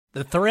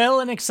The thrill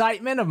and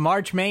excitement of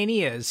March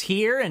Mania is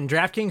here, and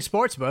DraftKings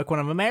Sportsbook, one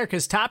of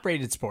America's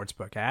top-rated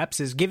sportsbook apps,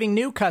 is giving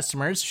new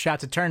customers a shot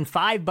to turn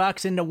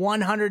 $5 into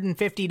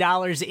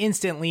 $150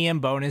 instantly in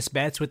bonus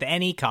bets with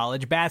any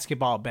college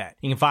basketball bet.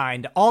 You can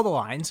find all the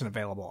lines and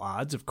available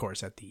odds, of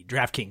course, at the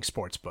DraftKings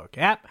Sportsbook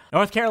app.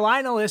 North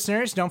Carolina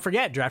listeners, don't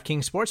forget,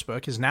 DraftKings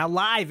Sportsbook is now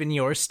live in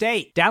your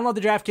state. Download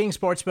the DraftKings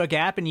Sportsbook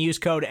app and use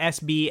code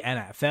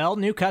SBNFL.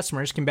 New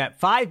customers can bet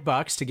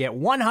 $5 to get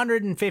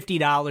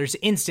 $150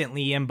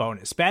 instantly in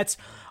bonus bets,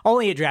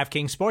 only at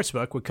DraftKings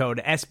Sportsbook with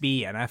code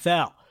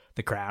SBNFL.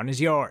 The crown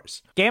is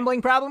yours.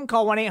 Gambling problem?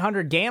 Call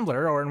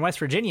 1-800-GAMBLER, or in West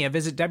Virginia,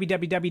 visit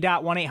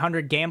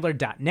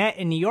www.1800gambler.net.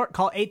 In New York,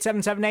 call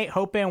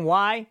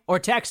 877-8-HOPE-NY or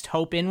text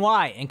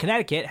HOPE-NY. In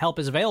Connecticut, help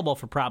is available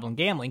for problem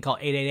gambling. Call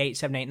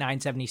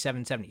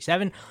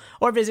 888-789-7777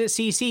 or visit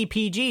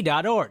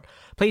ccpg.org.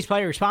 Please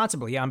play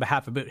responsibly on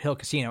behalf of Boot Hill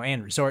Casino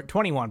and Resort.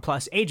 21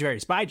 plus, age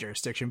varies by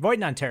jurisdiction. Void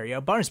in Ontario.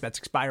 Bonus bets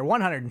expire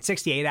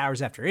 168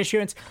 hours after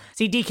issuance.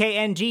 See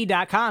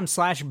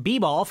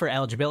dkng.com/bball for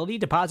eligibility,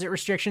 deposit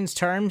restrictions,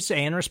 terms,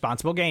 and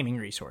responsible gaming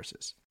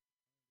resources.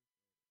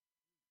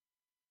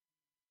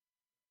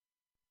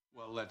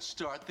 Well, let's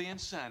start the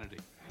insanity.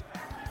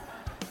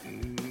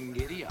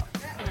 Giddy up.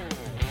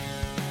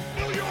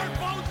 New York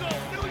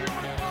Bozo! New York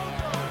Bozo!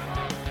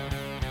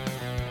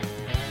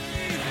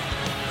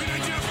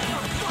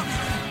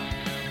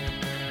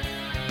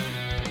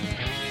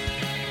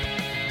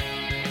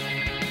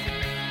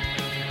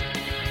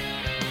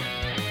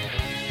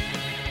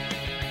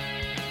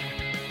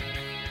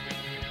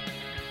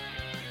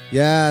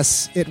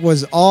 Yes, it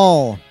was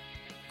all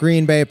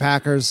Green Bay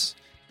Packers.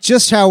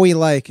 Just how we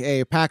like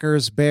a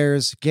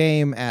Packers-Bears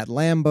game at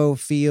Lambeau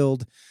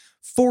Field.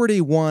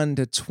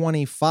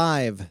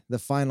 41-25, the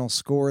final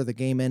score, the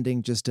game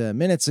ending just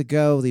minutes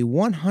ago. The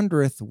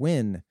 100th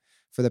win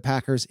for the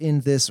Packers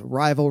in this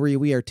rivalry.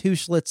 We are two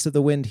Schlitz to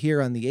the wind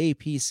here on the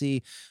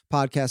APC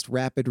Podcast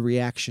Rapid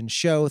Reaction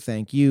Show.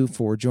 Thank you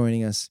for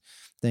joining us.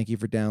 Thank you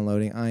for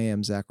downloading. I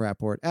am Zach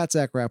Rapport at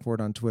Zach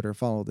Rapport on Twitter.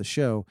 Follow the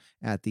show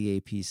at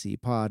the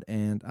APC Pod.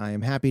 And I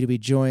am happy to be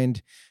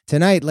joined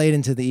tonight, late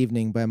into the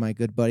evening, by my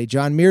good buddy,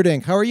 John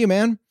Meerdink. How are you,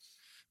 man?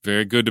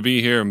 Very good to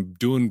be here. I'm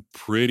doing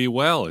pretty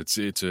well. It's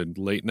a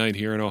late night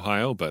here in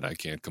Ohio, but I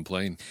can't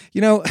complain. You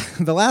know,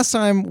 the last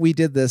time we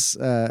did this,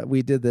 I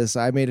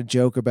made a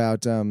joke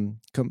about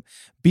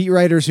beat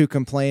writers who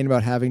complain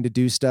about having to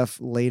do stuff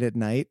late at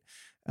night.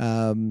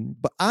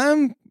 But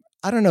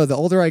I don't know. The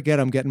older I get,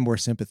 I'm getting more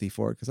sympathy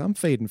for it because I'm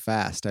fading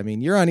fast. I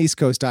mean, you're on East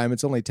Coast time.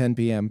 It's only 10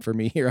 p.m. for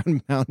me here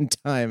on Mountain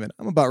Time, and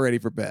I'm about ready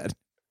for bed.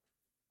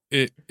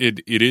 It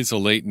is a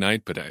late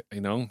night, but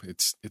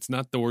it's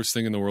not the worst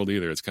thing in the world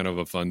either. It's kind of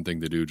a fun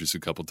thing to do just a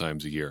couple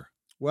times a year.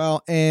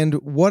 Well, and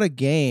what a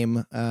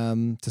game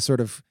to sort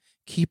of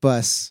keep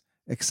us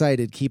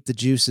excited, keep the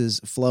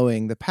juices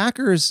flowing. The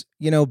Packers,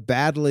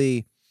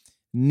 badly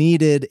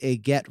needed a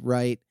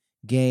get-right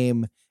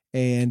game.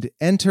 And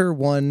enter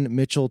one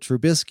Mitchell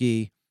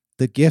Trubisky,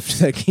 the gift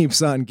that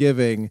keeps on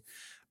giving.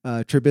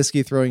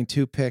 Trubisky throwing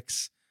 2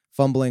 picks,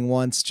 fumbling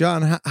once.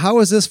 John, how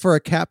is this for a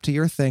cap to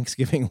your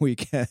Thanksgiving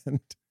weekend?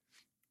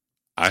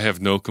 I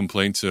have no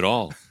complaints at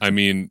all. I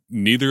mean,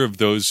 neither of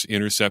those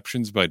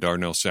interceptions by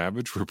Darnell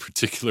Savage were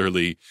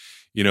particularly,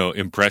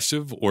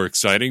 impressive or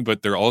exciting,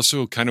 but they're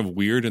also kind of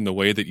weird in the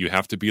way that you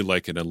have to be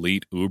like an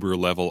elite Uber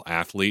level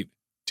athlete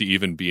to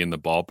even be in the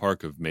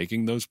ballpark of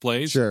making those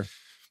plays. Sure.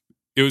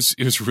 It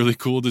was really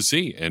cool to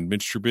see. And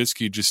Mitch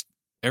Trubisky, just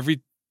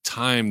every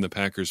time the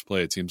Packers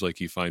play, it seems like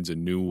he finds a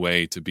new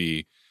way to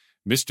be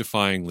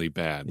mystifyingly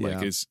bad. Yeah.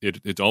 Like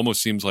it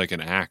almost seems like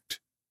an act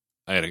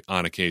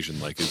on occasion.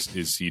 Like,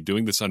 is he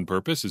doing this on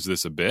purpose? Is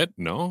this a bit?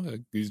 No,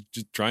 he's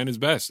just trying his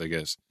best, I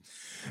guess.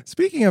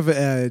 Speaking of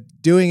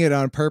doing it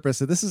on purpose,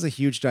 so this is a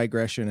huge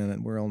digression,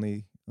 and we're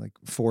only like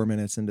 4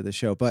 minutes into the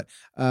show, but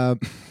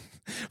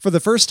for the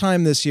first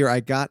time this year,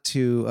 I got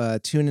to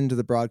tune into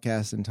the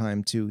broadcast in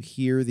time to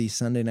hear the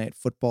Sunday Night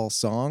Football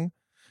song.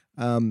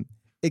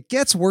 It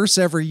gets worse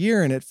every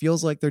year, and it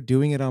feels like they're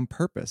doing it on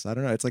purpose. I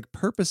don't know. It's like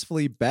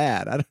purposefully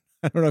bad. I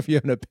don't know if you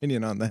have an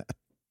opinion on that.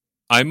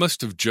 I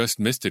must have just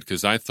missed it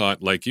because I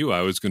thought, like you,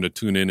 I was going to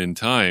tune in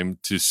time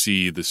to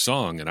see the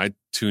song, and I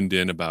tuned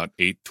in about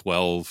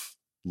 8:12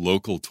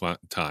 local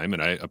time,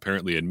 and I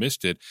apparently had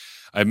missed it.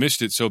 I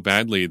missed it so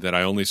badly that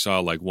I only saw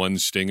like one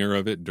stinger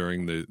of it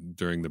during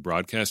the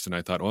broadcast, and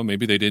I thought, oh,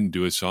 maybe they didn't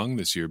do a song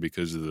this year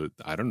because of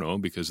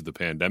the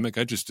pandemic.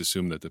 I just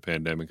assumed that the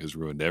pandemic has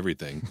ruined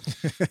everything,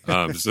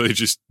 so they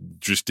just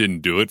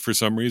didn't do it for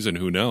some reason.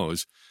 Who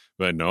knows?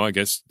 But no, I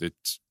guess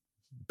it's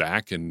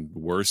back and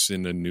worse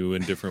in a new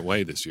and different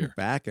way this year.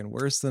 Back and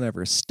worse than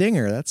ever.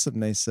 Stinger. That's some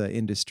nice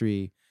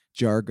industry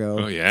jargon.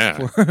 Oh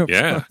yeah,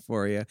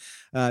 for you.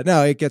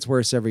 No, it gets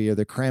worse every year.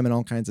 They're cramming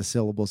all kinds of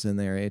syllables in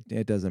there.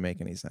 It doesn't make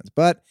any sense.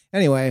 But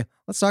anyway,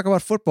 let's talk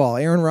about football.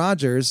 Aaron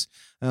Rodgers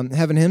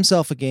having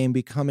himself a game,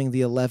 becoming the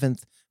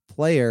 11th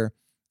player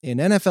in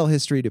NFL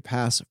history to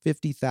pass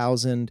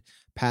 50,000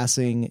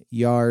 passing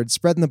yards,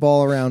 spreading the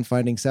ball around,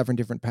 finding 7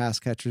 different pass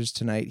catchers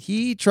tonight.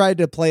 He tried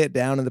to play it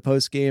down in the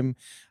post-game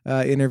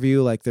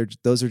interview like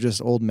those are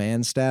just old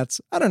man stats.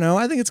 I don't know.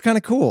 I think it's kind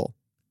of cool.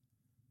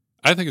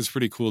 I think it's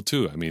pretty cool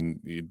too. I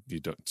mean,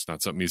 it's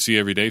not something you see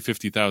every day.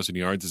 50,000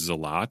 yards is a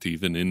lot,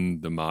 even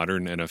in the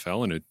modern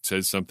NFL, and it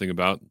says something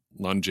about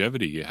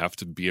longevity. You have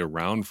to be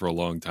around for a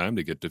long time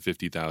to get to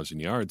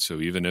 50,000 yards. So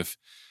even if,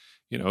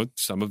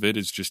 some of it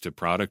is just a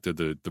product of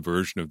the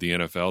version of the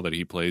NFL that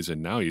he plays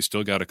in now, you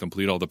still got to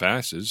complete all the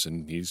passes,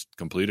 and he's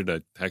completed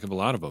a heck of a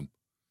lot of them.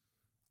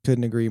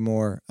 Couldn't agree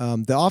more.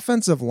 The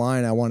offensive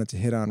line I wanted to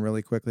hit on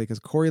really quickly because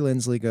Corey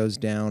Linsley goes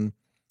down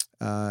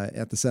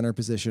at the center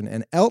position,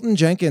 and Elton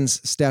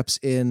Jenkins steps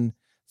in.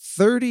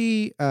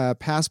 30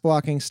 pass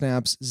blocking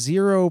snaps,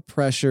 0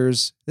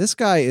 pressures. This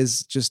guy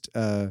is just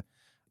a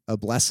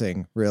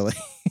blessing, really,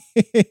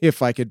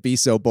 if I could be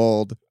so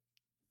bold.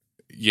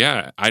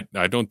 Yeah,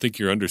 I don't think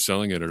you're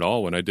underselling it at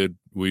all. When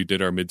we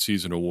did our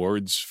midseason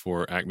awards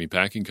for Acme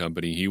Packing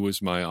Company, he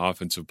was my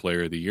offensive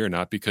player of the year,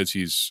 not because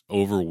he's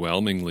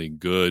overwhelmingly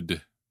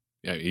good,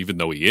 even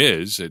though he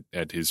is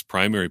at his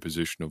primary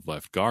position of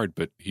left guard,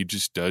 but he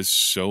just does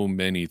so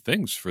many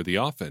things for the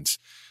offense.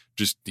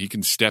 Just he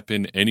can step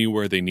in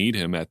anywhere they need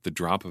him at the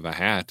drop of a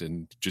hat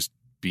and just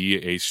be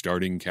a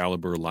starting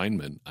caliber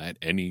lineman at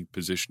any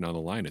position on the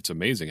line. It's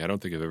amazing. I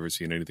don't think I've ever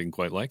seen anything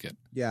quite like it.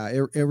 Yeah,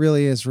 it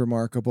really is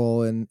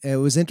remarkable. And it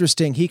was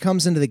interesting. He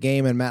comes into the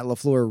game and Matt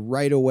LaFleur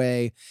right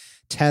away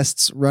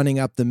tests running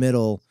up the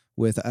middle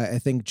with, I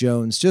think,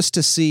 Jones, just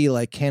to see,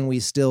 like, can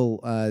we still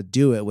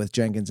do it with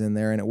Jenkins in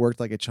there? And it worked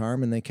like a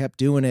charm, and they kept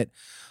doing it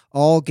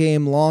all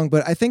game long.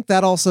 But I think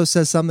that also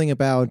says something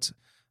about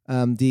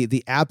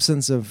the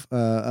absence of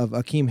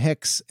Akeem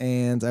Hicks,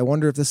 and I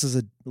wonder if this is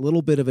a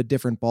little bit of a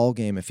different ball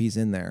game if he's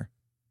in there.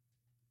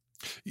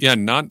 Yeah,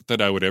 not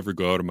that I would ever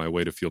go out of my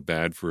way to feel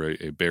bad for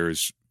a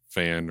Bears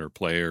fan or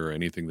player or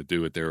anything to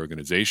do with their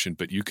organization,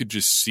 but you could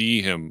just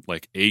see him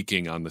like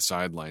aching on the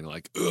sideline,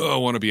 like, oh, I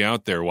want to be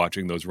out there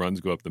watching those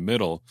runs go up the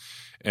middle.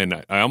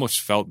 And I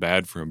almost felt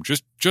bad for him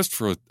just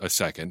for a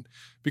second,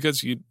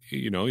 because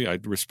I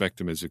respect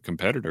him as a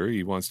competitor.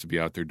 He wants to be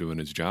out there doing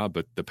his job,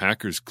 but the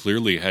Packers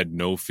clearly had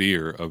no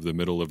fear of the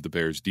middle of the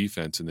Bears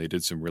defense, and they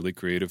did some really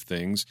creative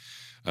things.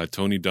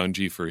 Tony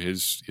Dungy, for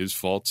his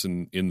faults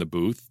in the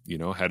booth,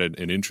 had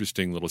an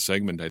interesting little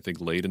segment, I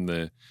think, late in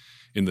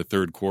the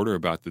third quarter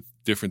about the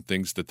different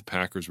things that the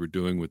Packers were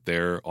doing with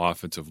their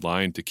offensive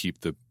line to keep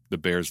the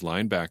Bears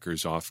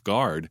linebackers off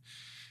guard.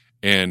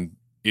 And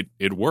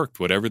it worked.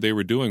 Whatever they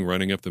were doing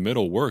running up the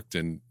middle worked,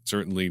 and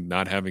certainly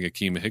not having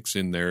Akeem Hicks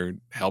in there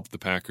helped the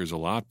Packers a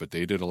lot, but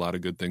they did a lot of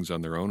good things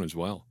on their own as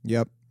well.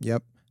 Yep.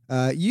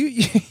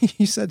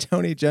 You said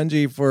Tony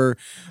Dungy, for,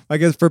 I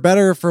guess, for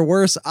better or for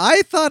worse.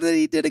 I thought that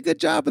he did a good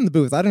job in the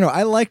booth. I don't know.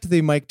 I liked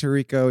the Mike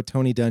Tirico,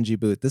 Tony Dungy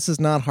booth. This is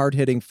not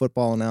hard-hitting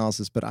football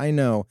analysis, but I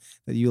know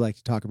that you like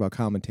to talk about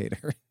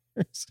commentators.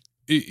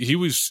 He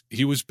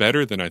was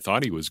better than I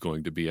thought he was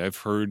going to be. I've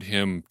heard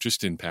him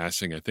just in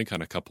passing, I think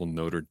on a couple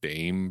Notre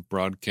Dame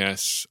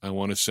broadcasts, I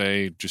want to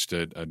say, just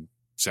a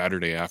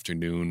Saturday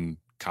afternoon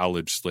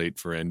college slate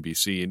for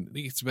NBC. And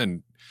he's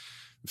been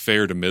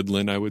fair to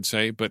Midland, I would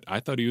say, but I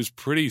thought he was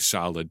pretty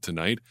solid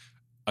tonight.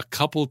 A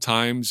couple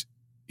times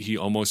he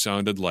almost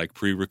sounded like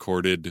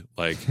pre-recorded,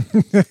 like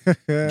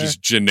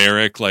just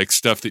generic, like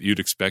stuff that you'd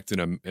expect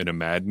in a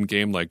Madden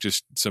game, like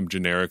just some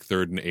generic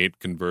 3rd and 8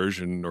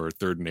 conversion or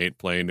 3rd and 8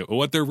 play. And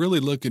what they're really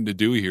looking to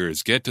do here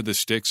is get to the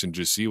sticks and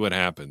just see what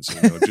happens,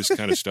 just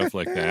kind of stuff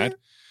like that.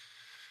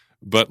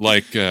 But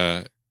like,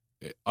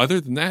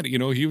 other than that,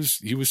 he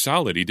was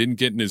solid. He didn't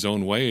get in his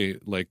own way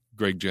like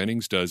Greg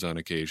Jennings does on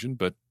occasion,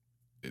 but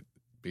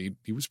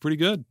he was pretty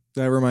good.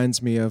 That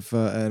reminds me of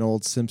an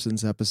old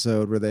Simpsons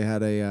episode where they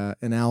had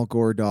an Al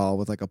Gore doll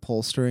with like a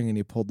pull string, and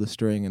he pulled the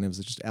string, and it was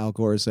just Al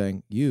Gore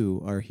saying,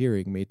 "You are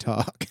hearing me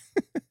talk."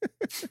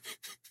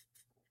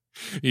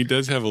 He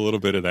does have a little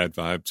bit of that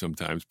vibe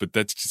sometimes, but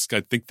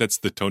I think that's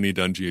the Tony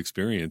Dungy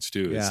experience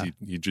too. Yeah.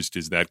 He just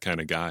is that kind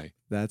of guy.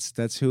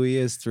 That's who he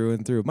is through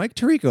and through. Mike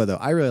Tirico, though,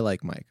 I really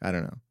like Mike. I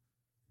don't know.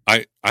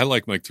 I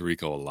like Mike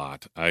Tirico a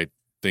lot. I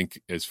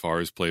think as far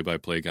as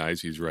play-by-play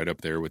guys, he's right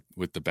up there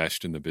with the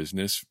best in the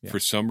business. Yeah. For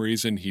some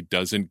reason, he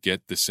doesn't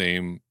get the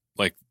same,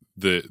 like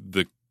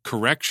the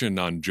correction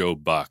on Joe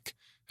Buck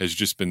has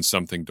just been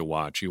something to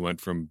watch. He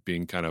went from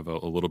being kind of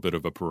a little bit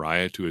of a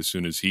pariah to, as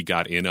soon as he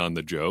got in on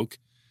the joke,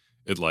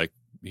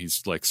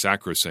 he's like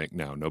sacrosanct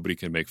now. Nobody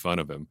can make fun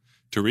of him.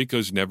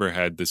 Tirico's never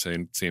had the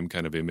same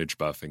kind of image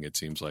buffing, it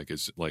seems like,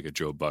 as like a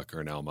Joe Buck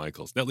or an Al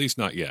Michaels, at least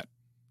not yet.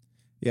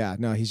 Yeah,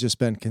 no, he's just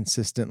been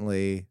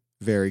consistently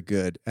very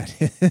good at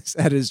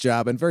his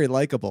job, and very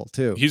likable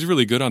too. He's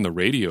really good on the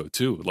radio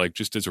too, like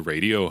just as a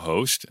radio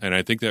host, and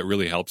I think that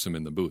really helps him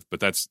in the booth. But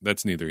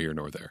that's neither here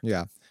nor there.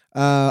 Yeah.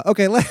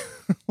 Okay,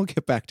 we'll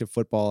get back to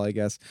football, I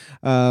guess.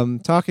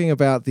 Talking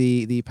about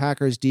the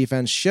Packers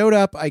defense showed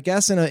up, I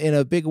guess, in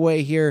a big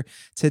way here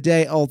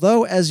today.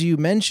 Although, as you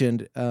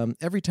mentioned,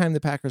 every time the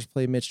Packers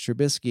play Mitch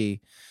Trubisky,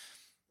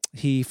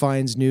 he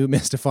finds new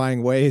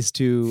mystifying ways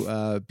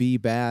to be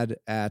bad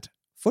at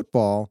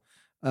football.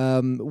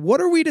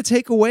 What are we to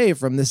take away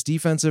from this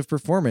defensive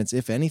performance,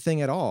 if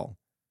anything at all?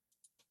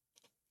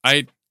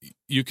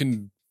 You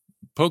can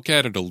poke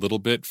at it a little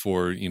bit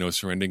for,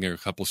 surrendering a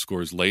couple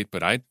scores late,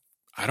 but I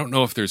don't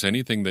know if there's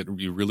anything that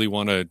you really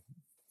want to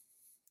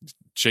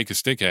shake a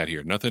stick at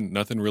here.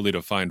 Nothing really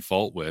to find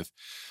fault with.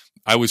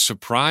 I was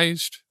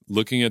surprised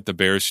looking at the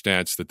Bears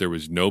stats that there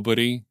was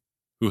nobody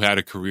who had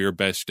a career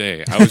best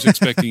day. I was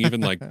expecting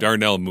even like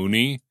Darnell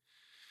Mooney,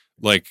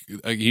 like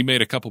he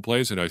made a couple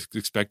plays, and I was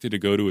expected to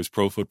go to his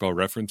Pro Football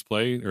Reference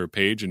play or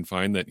page and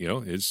find that he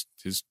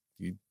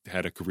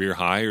had a career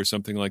high or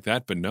something like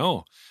that. But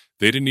no,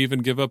 they didn't even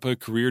give up a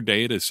career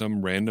day to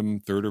some random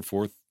third or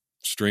fourth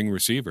string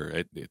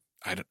receiver.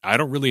 I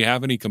don't really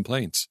have any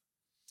complaints.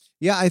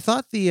 Yeah, I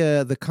thought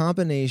the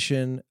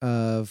combination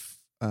of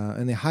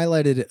and they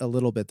highlighted it a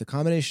little bit, the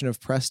combination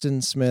of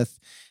Preston Smith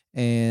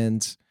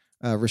and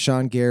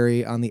Rashawn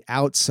Gary on the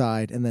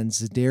outside, and then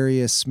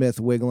Zadarius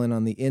Smith wiggling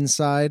on the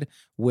inside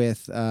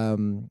with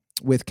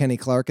Kenny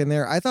Clark in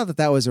there. I thought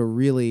that was a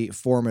really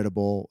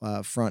formidable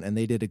front, and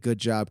they did a good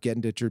job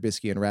getting to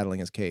Trubisky and rattling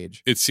his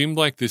cage. It seemed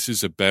like this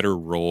is a better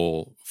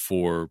role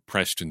for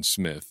Preston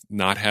Smith,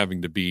 not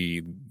having to be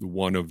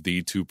one of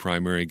the two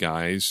primary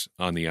guys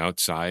on the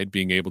outside,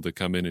 being able to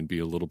come in and be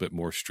a little bit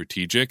more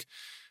strategic.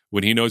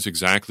 When he knows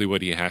exactly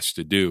what he has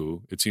to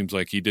do, it seems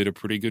like he did a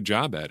pretty good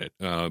job at it.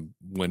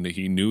 When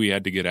he knew he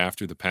had to get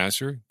after the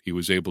passer, he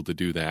was able to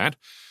do that.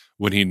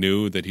 When he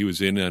knew that he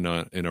was in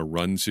a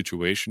run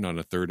situation on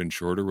a third and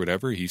short or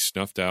whatever, he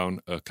snuffed down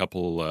a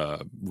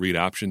couple read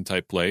option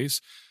type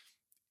plays.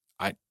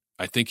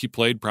 I think he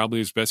played probably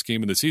his best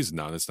game of the season.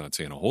 Now, that's not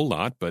saying a whole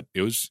lot, but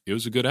it was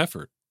a good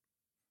effort.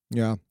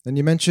 Yeah, and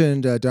you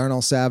mentioned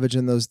Darnell Savage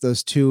and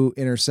those two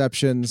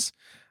interceptions.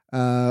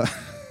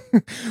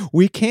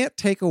 We can't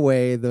take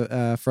away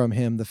from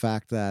him the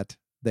fact that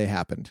they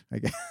happened. I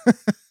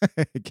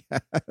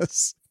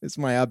guess is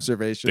my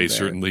observation. They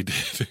certainly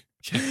did.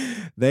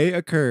 They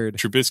occurred.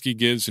 Trubisky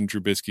gives and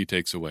Trubisky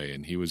takes away,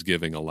 and he was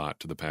giving a lot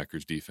to the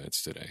Packers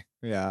defense today.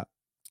 Yeah,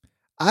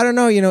 I don't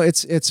know.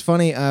 It's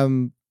funny.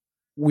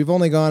 We've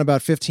only gone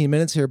about 15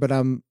 minutes here, but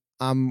I'm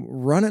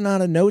running out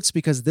of notes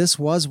because this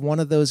was one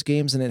of those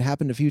games, and it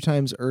happened a few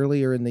times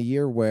earlier in the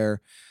year where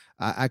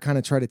I kind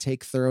of try to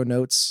take thorough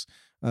notes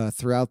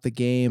throughout the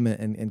game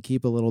and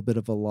keep a little bit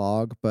of a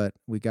log, but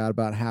we got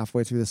about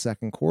halfway through the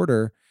second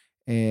quarter,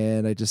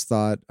 and I just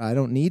thought, I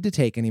don't need to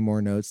take any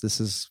more notes. This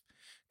is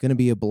going to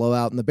be a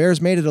blowout, and the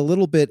Bears made it a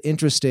little bit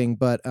interesting,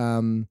 but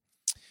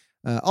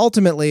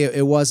ultimately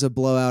it was a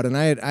blowout. And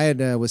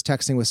I was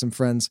texting with some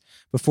friends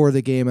before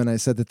the game, and I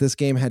said that this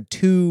game had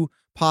two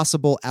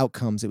possible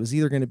outcomes. It was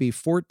either going to be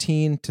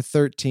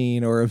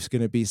 14-13, or it was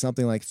going to be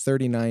something like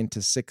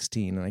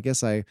 39-16. And I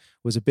guess I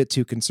was a bit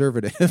too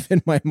conservative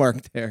in my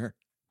mark there.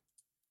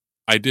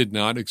 I did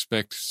not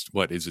expect,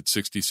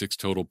 66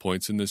 total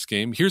points in this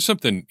game. Here's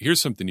something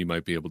you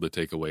might be able to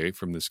take away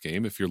from this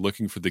game. If you're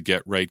looking for the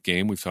get-right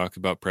game, we've talked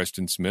about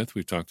Preston Smith.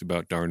 We've talked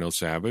about Darnell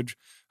Savage.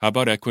 How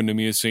about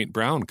Equanimeous St.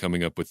 Brown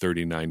coming up with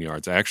 39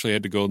 yards? I actually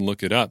had to go and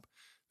look it up.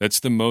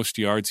 That's the most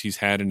yards he's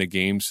had in a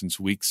game since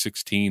week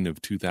 16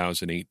 of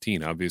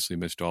 2018. Obviously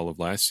missed all of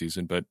last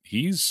season, but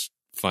he's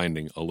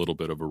finding a little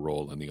bit of a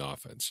role in the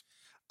offense.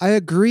 I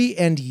agree,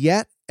 and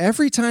yet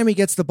every time he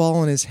gets the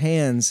ball in his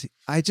hands,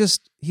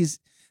 he's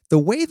the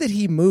way that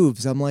he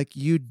moves, I'm like,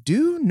 you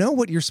do know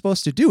what you're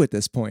supposed to do at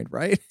this point,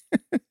 right?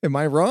 Am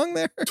I wrong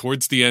there?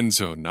 Towards the end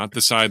zone, not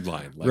the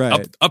sideline.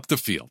 Right. Up the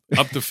field.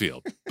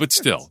 But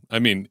still, I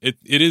mean, it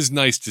is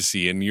nice to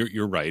see, and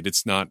you're right.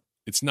 It's not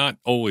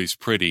always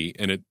pretty,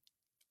 and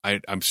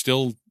I'm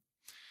still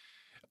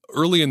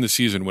early in the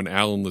season when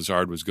Alan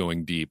Lazard was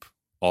going deep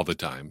all the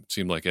time. It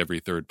seemed like every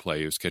third play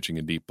he was catching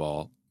a deep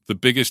ball. The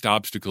biggest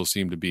obstacle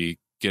seemed to be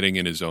getting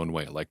in his own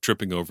way, like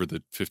tripping over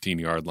the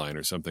 15-yard line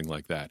or something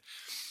like that.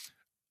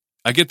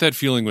 I get that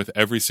feeling with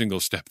every single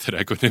step that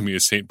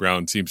Equanimeous St.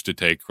 Brown seems to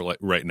take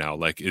right now.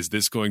 Like, is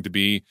this going to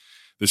be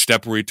the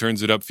step where he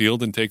turns it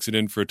upfield and takes it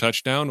in for a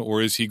touchdown,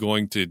 or is he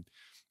going to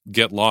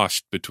get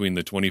lost between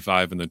the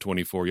 25 and the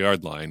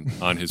 24-yard line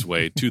on his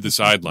way to the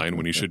sideline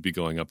when he should be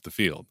going up the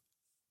field?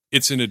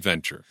 It's an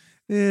adventure.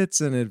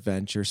 It's an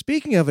adventure.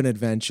 Speaking of an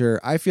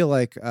adventure, I feel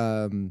like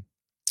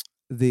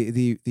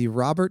the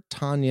Robert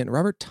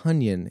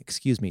Tonyan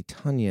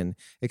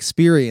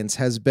experience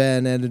has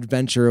been an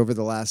adventure over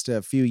the last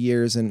few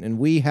years, and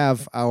we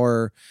have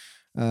our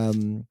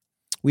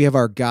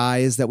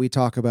guys that we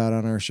talk about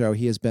on our show.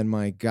 He has been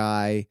my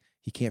guy.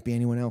 He can't be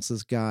anyone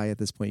else's guy at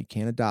this point. You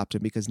can't adopt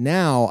him, because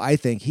now I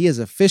think he is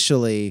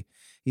officially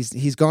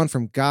he's gone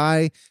from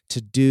guy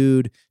to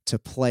dude to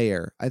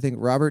player. I think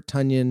Robert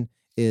Tonyan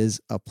is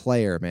a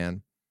player,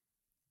 man.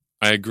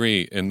 I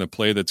agree. And the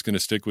play that's going to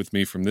stick with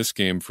me from this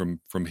game, from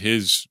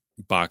his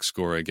box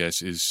score, I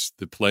guess, is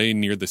the play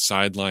near the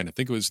sideline. I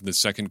think it was in the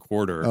second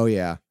quarter. Oh,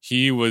 yeah.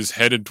 He was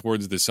headed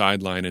towards the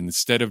sideline, and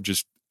instead of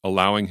just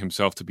allowing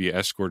himself to be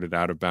escorted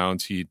out of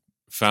bounds, he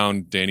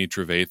found Danny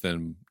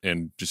Trevathan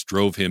and just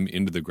drove him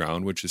into the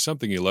ground, which is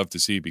something you love to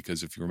see,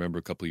 because if you remember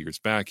a couple of years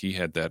back, he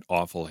had that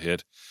awful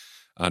hit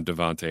on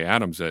Devontae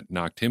Adams that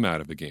knocked him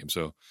out of the game.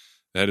 So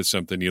that is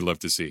something you'd love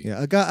to see.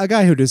 Yeah, a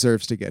guy who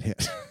deserves to get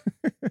hit.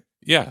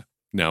 Yeah,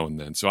 now and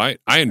then. So I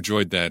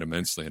enjoyed that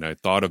immensely, and I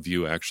thought of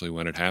you actually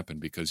when it happened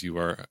because you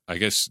are, I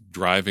guess,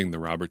 driving the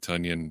Robert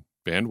Tonyan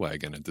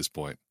bandwagon at this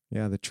point.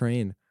 Yeah, the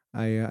train.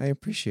 I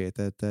appreciate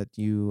that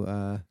you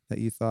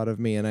thought of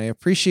me, and I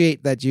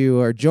appreciate that you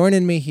are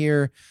joining me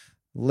here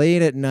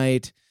late at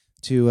night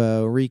to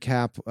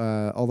recap.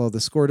 Although the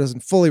score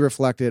doesn't fully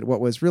reflect it,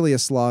 what was really a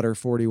slaughter,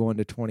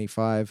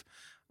 41-25.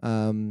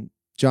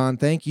 John,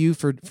 thank you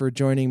for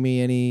joining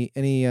me.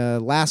 Any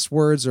last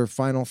words or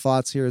final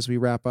thoughts here as we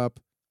wrap up?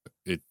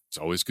 It's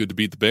always good to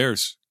beat the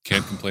Bears.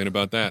 Can't complain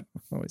about that.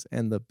 Always,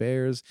 and the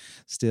Bears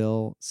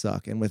still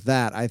suck. And with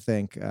that, I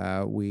think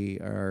we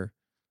are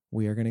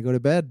going to go to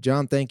bed.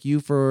 John, thank you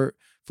for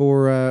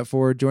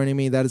joining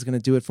me. That is going to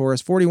do it for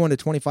us.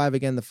 41-25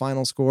 again, the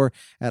final score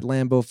at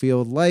Lambeau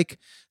Field. Like,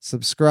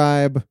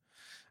 subscribe,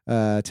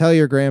 tell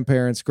your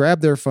grandparents,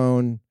 grab their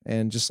phone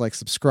and just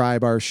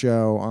subscribe our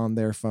show on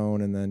their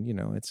phone. And then,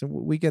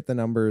 we get the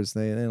numbers.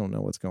 They don't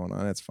know what's going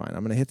on. It's fine.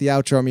 I'm going to hit the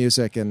outro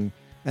music and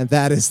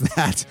that is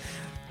that.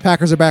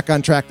 Packers are back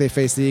on track. They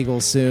face the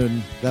Eagles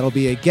soon. That'll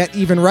be a get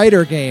even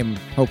righter game,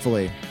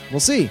 hopefully. We'll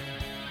see.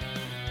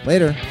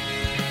 Later.